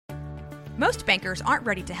Most bankers aren't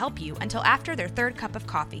ready to help you until after their third cup of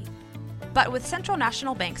coffee. But with Central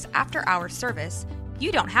National Bank's after-hours service,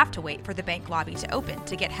 you don't have to wait for the bank lobby to open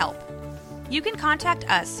to get help. You can contact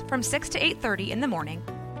us from 6 to 8:30 in the morning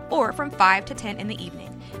or from 5 to 10 in the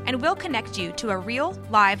evening, and we'll connect you to a real,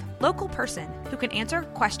 live, local person who can answer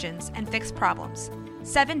questions and fix problems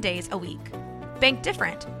 7 days a week. Bank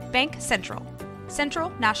different. Bank Central. Central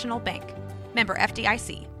National Bank. Member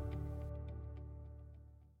FDIC.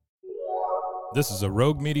 This is a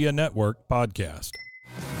Rogue Media Network podcast.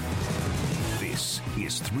 This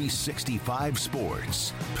is 365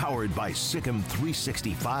 Sports, powered by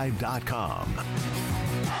SicEm365.com.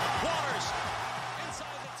 Waters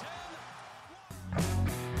inside the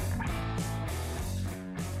 10.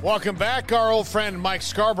 Welcome back. Our old friend Mike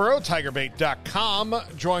Scarborough, TigerBait.com,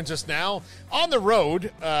 joins us now on the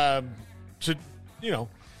road to,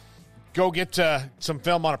 go get some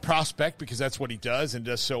film on a prospect, because that's what he does and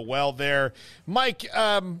does so well there. Mike,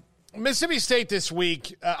 Mississippi State this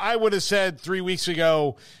week, I would have said 3 weeks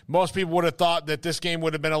ago, most people would have thought that this game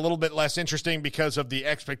would have been a little bit less interesting because of the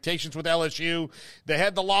expectations with LSU. They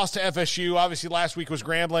had the loss to FSU. Obviously, last week was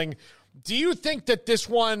Grambling. Do you think that this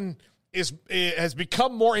one has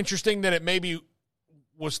become more interesting than it maybe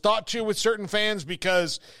was thought to with certain fans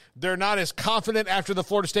because they're not as confident after the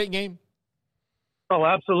Florida State game? Oh,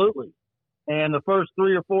 absolutely. And the first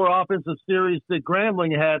 3 or 4 offensive series that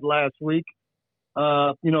Grambling had last week,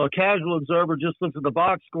 a casual observer just looked at the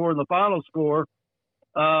box score and the final score,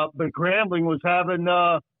 but Grambling was having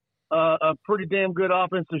a pretty damn good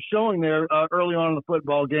offensive showing there early on in the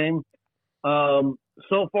football game. So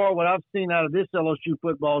far, what I've seen out of this LSU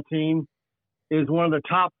football team is one of the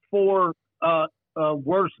top 4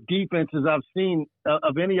 worst defenses I've seen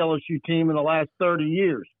of any LSU team in the last 30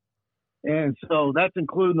 years. And so that's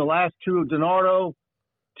including the last 2 of DiNardo,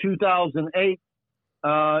 2008,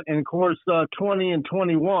 and of course 20 and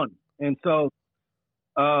 21. And so,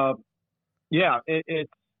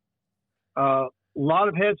 it's a lot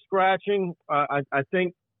of head scratching. I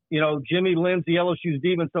think, Jimmy Lindsey, LSU's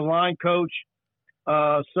defensive line coach,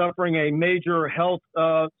 suffering a major health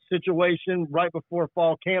situation right before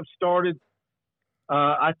fall camp started.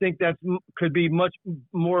 I think that could be much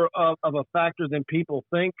more of a factor than people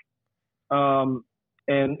think. And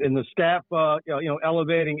the staff,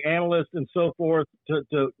 elevating analysts and so forth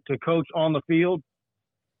to coach on the field.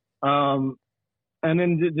 And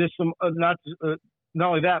then there's some, not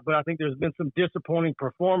only that, but I think there's been some disappointing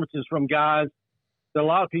performances from guys that a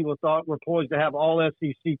lot of people thought were poised to have all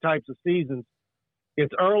SEC types of seasons.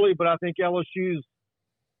 It's early, but I think LSU's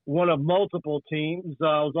one of multiple teams.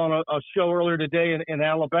 I was on a show earlier today in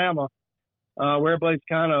Alabama where everybody's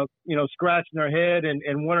kind of, scratching their head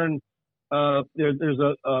and wondering, there's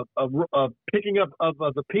a picking up of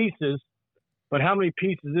the pieces, but how many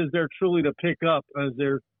pieces is there truly to pick up? Is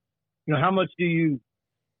there, how much do you,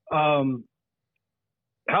 how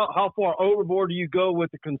far overboard do you go with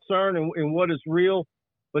the concern and what is real?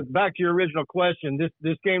 But back to your original question,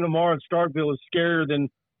 this game tomorrow in Starkville is scarier than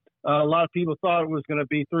a lot of people thought it was going to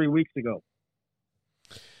be 3 weeks ago.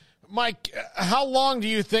 Mike, how long do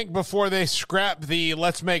you think before they scrap the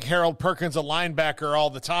let's make Harold Perkins a linebacker all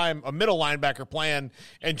the time, a middle linebacker plan,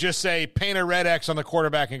 and just say paint a red X on the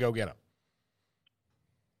quarterback and go get him?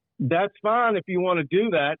 That's fine if you want to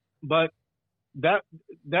do that, but that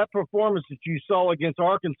performance that you saw against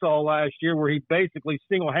Arkansas last year where he basically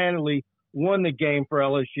single-handedly won the game for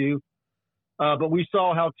LSU, but we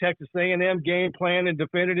saw how Texas A&M game planned and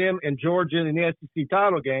defended him, and Georgia in the SEC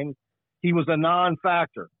title game, he was a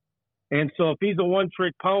non-factor. And so if he's a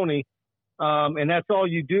one-trick pony, and that's all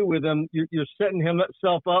you do with him, you're setting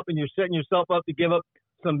himself up, and you're setting yourself up to give up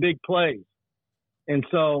some big plays. And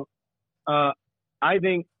so I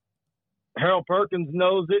think Harold Perkins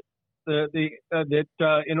knows it, that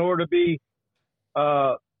in order to be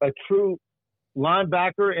a true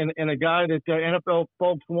linebacker and a guy that NFL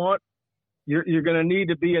folks want, you're going to need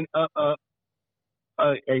to be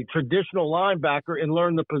a traditional linebacker and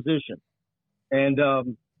learn the position. And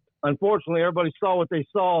unfortunately, everybody saw what they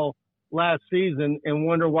saw last season and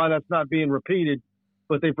wonder why that's not being repeated.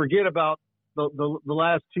 But they forget about the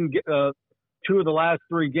last two of the last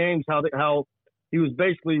 3 games, how he was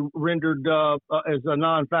basically rendered as a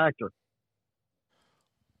non-factor.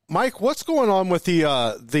 Mike, what's going on with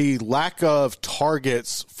the lack of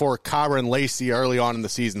targets for Kyron Lacey early on in the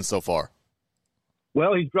season so far?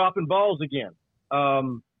 Well, he's dropping balls again.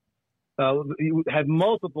 He had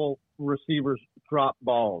multiple receivers drop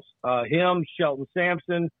balls. Him, Shelton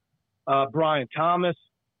Sampson, Brian Thomas.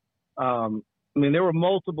 There were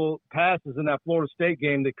multiple passes in that Florida State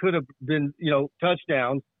game that could have been,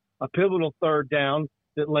 touchdowns, a pivotal third down,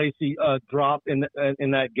 that Lacey dropped in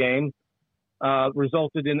that game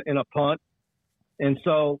resulted in a punt. And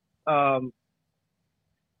so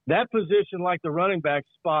that position, like the running back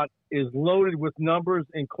spot, is loaded with numbers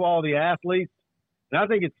and quality athletes. And I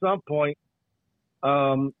think at some point,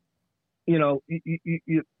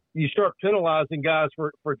 you start penalizing guys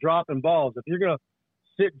for dropping balls. If you're going to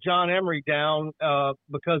sit John Emery down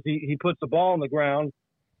because he puts the ball on the ground,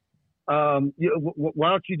 why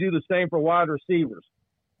don't you do the same for wide receivers?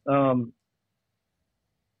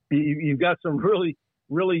 You've got some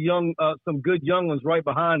really young, some good young ones right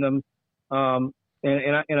behind them, and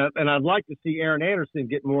I'd like to see Aaron Anderson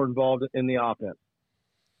get more involved in the offense.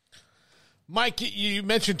 Mike, you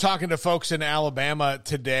mentioned talking to folks in Alabama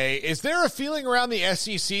today. Is there a feeling around the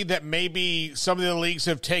SEC that maybe some of the leagues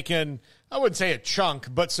have taken, I wouldn't say a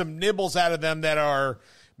chunk, but some nibbles out of them that are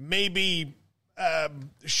maybe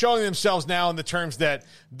showing themselves now in the terms that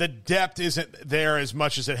the depth isn't there as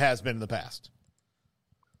much as it has been in the past?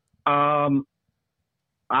 I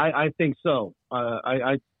think so.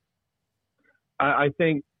 I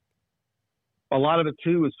think a lot of it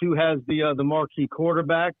too is who has the marquee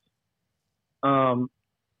quarterbacks.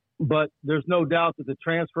 But there's no doubt that the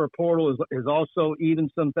transfer portal is also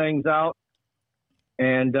evened some things out.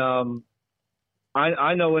 And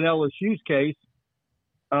I know in LSU's case,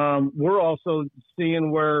 we're also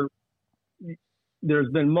seeing where there's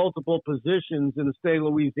been multiple positions in the state of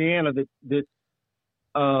Louisiana that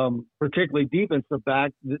particularly defensive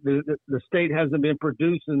back, the state hasn't been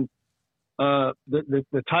producing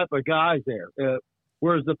the type of guys there.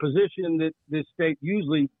 Whereas the position that this state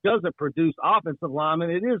usually doesn't produce offensive linemen,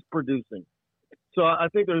 it is producing. So I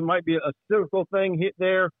think there might be a cyclical thing hit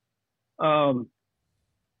there. But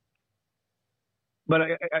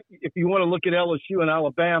if you want to look at LSU and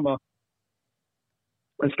Alabama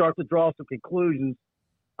and start to draw some conclusions,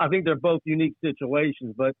 I think they're both unique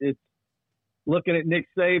situations. But it's looking at Nick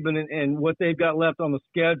Saban and what they've got left on the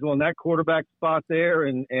schedule and that quarterback spot there,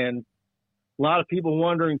 and a lot of people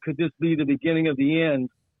wondering, could this be the beginning of the end?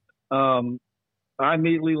 I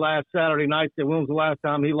immediately last Saturday night said, when was the last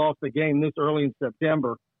time he lost a game this early in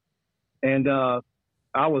September? And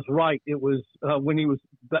I was right. It was when he was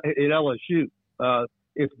at LSU.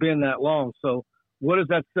 It's been that long. So what does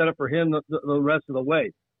that set up for him the rest of the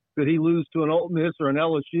way? Could he lose to an Ole Miss or an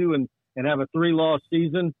LSU and have a 3-loss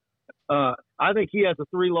season? I think he has a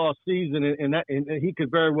 3-loss season, and he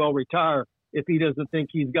could very well retire if he doesn't think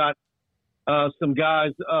he's got some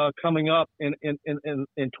guys coming up in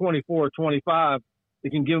 24 or 25 that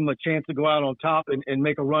can give him a chance to go out on top and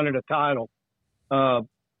make a run at a title.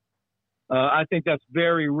 I think that's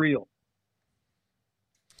very real.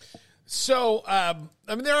 So, I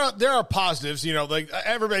mean, there are positives, like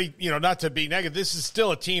everybody, not to be negative. This is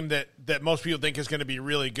still a team that most people think is going to be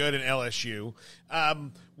really good in LSU.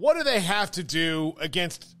 What do they have to do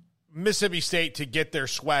against Mississippi State to get their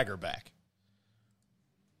swagger back?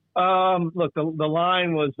 Look, the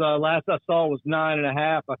line was, last I saw was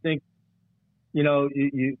 9.5. I think,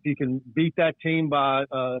 you can beat that team by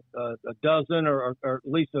a dozen or at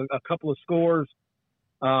least a couple of scores,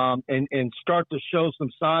 and start to show some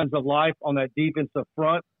signs of life on that defensive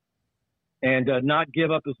front and not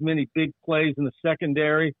give up as many big plays in the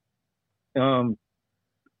secondary.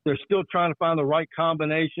 They're still trying to find the right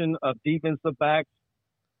combination of defensive backs,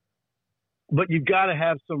 but you've got to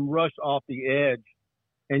have some rush off the edge.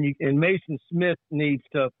 And Mason Smith needs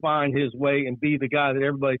to find his way and be the guy that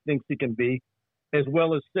everybody thinks he can be, as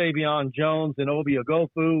well as Savion Jones and Obi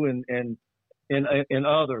Ogofu and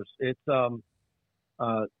others. It's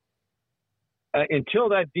until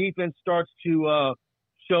that defense starts to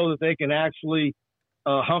show that they can actually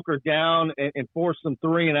hunker down and force some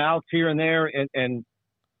 3 and outs here and there and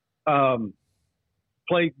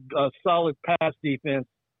play a solid pass defense,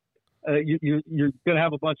 you're going to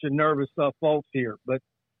have a bunch of nervous folks here. But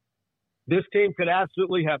this team could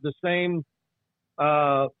absolutely have the same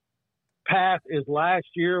path as last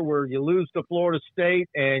year, where you lose to Florida State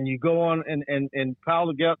and you go on and pile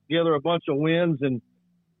together a bunch of wins, and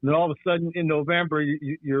then all of a sudden in November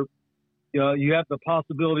you have the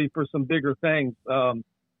possibility for some bigger things.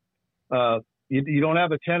 You don't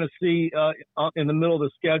have a Tennessee in the middle of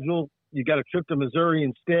the schedule. You got a trip to Missouri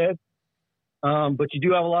instead, but you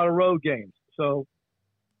do have a lot of road games. So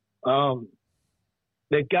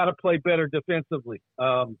they've got to play better defensively.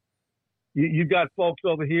 You've got folks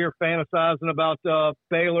over here fantasizing about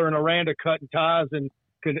Baylor and Aranda cutting ties, and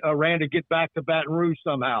could Aranda get back to Baton Rouge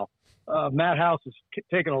somehow? Matt House is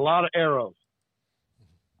taking a lot of arrows.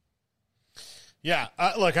 Yeah,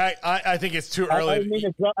 look, I think it's too early. I didn't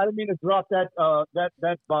mean to drop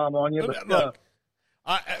that bomb on you, but look,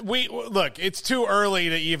 Look, it's too early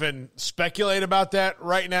to even speculate about that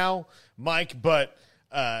right now, Mike, but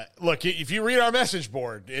look, if you read our message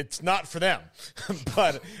board, it's not for them.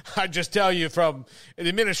 But I just tell you from an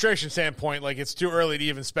administration standpoint, like, it's too early to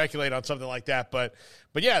even speculate on something like that. But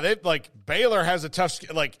yeah, Baylor has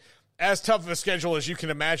as tough of a schedule as you can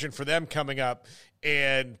imagine for them coming up,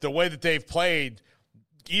 and the way that they've played,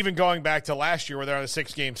 even going back to last year where they're on a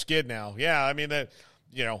 6-game skid now. Yeah, I mean,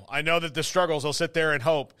 I know that the struggles, they'll sit there and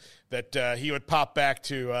hope that he would pop back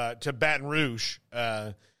to Baton Rouge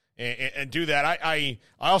and do that. I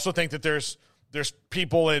also think that there's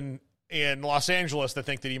people in Los Angeles that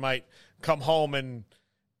think that he might come home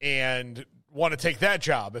and want to take that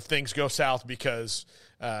job if things go south because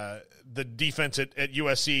the defense at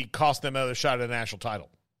USC cost them another shot at a national title.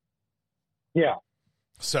 Yeah.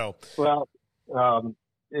 So, well,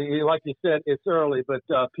 like you said, it's early, but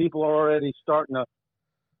people are already starting to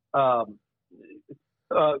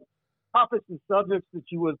topics and subjects that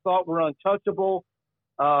you would have thought were untouchable.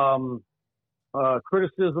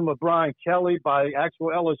 Criticism of Brian Kelly by actual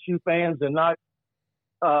LSU fans and not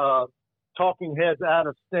talking heads out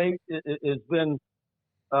of state has been,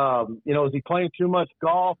 is he playing too much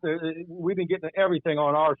golf? We've been getting everything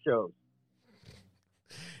on our shows.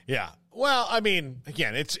 Yeah. Well, I mean,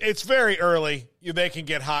 again, it's very early. They can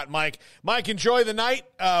get hot, Mike. Mike, enjoy the night.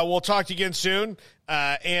 We'll talk to you again soon.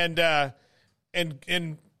 And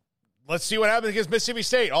let's see what happens against Mississippi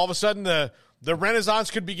State. All of a sudden, the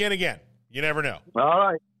renaissance could begin again. You never know. All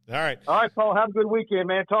right. All right. All right, Paul. Have a good weekend,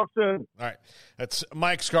 man. Talk soon. All right. That's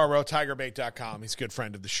Mike Scarborough, TigerBait.com. He's a good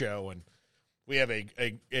friend of the show, and we have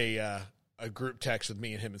a group text with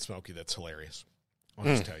me and him and Smokey that's hilarious. I'll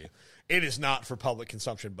just tell you. It is not for public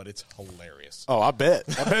consumption, but it's hilarious. Oh, I bet.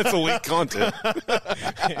 I bet it's elite content.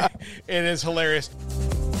 It is hilarious.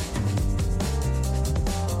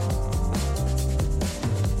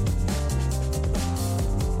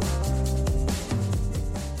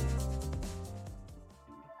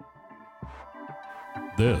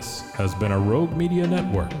 This has been a Rogue Media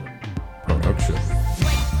Network production.